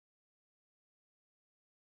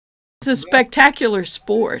It's a spectacular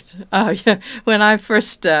sport. Yeah, when I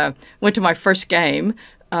first went to my first game,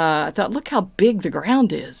 I thought, look how big the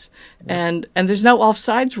ground is. And there's no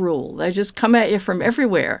offsides rule. They just come at you from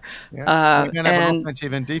everywhere. Yeah. You don't have an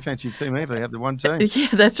offensive and defensive team either. You have the one team. Yeah,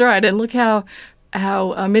 that's right. And look how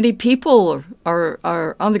many people are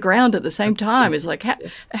on the ground at the same time. It's like,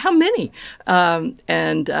 how many?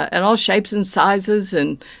 And all shapes and sizes.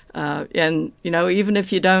 And even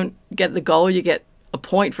if you don't get the goal, you get a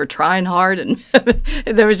point for trying hard. And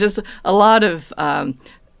there was just a lot of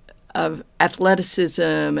athleticism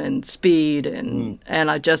and speed, and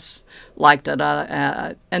I just liked it.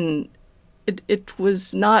 And it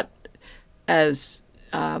was not as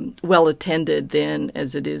well attended then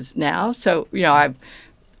as it is now. So I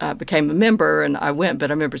became a member and I went, but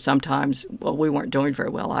I remember sometimes, we weren't doing very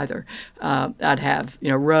well either. I'd have,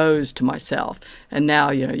 rows to myself, and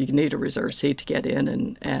now, you need a reserve seat to get in,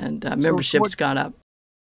 and membership's gone up.